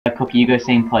Cookie, you go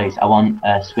same place. I want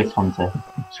Swiss Hunter.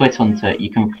 Swiss Hunter,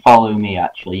 you can follow me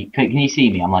actually. Can you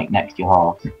see me? I'm like next to your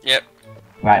horse. Yep.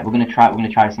 Right, we're gonna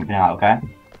try something out, okay?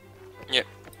 Yep.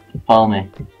 Follow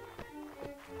me.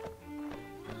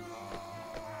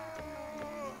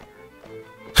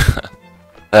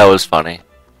 That was funny.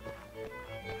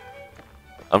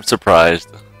 I'm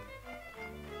surprised.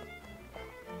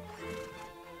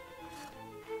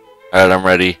 Alright, I'm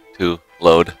ready to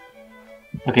load.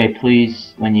 Okay,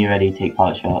 please, when you're ready, take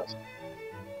pot shots.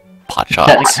 Pot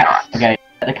Set the shots. okay,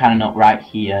 set the cannon up right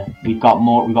here. We've got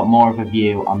more of a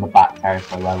view on the back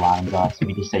territory where lines are, so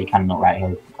we just set your cannon up right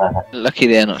here. Perfect. Lucky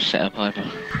they're not set up either.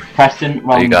 Preston,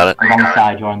 you got it. wrong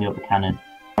side, you're on the upper cannon.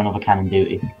 You're on other cannon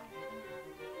duty.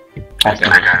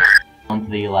 Preston, on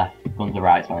to the left, go on to the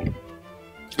right, sorry.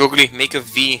 Googly, make a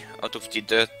V out of the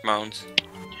dirt mound.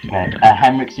 Okay,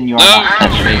 Henriksen, you're on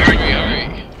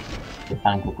that the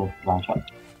cannon quickly, round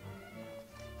shot.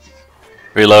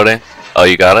 Reloading. Oh,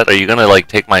 you got it? Are you gonna like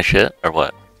take my shit or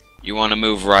what? You want to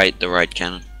move right, the right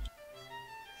cannon.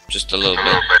 Just a little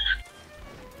bit.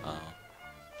 Oh.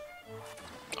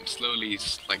 I'm slowly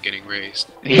like getting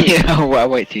raised. Yeah, well, I'll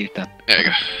wait till you've done. There you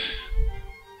go.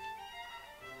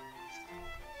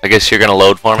 I guess you're gonna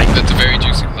load for me? That's a very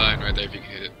juicy line right there if you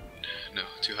can hit it. No,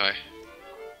 too high.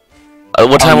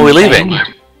 What time are we leaving?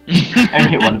 I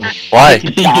hit one of them. Why?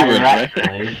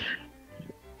 Directly.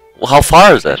 Well, how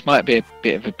far is it? This might be a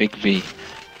bit of a big V. Okay,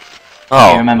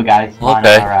 Oh, remember guys, line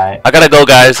okay. alright. I gotta go,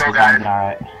 guys.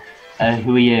 Alright.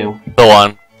 Who are you? Go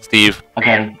on, Steve.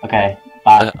 Okay,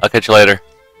 bye. I'll catch you later.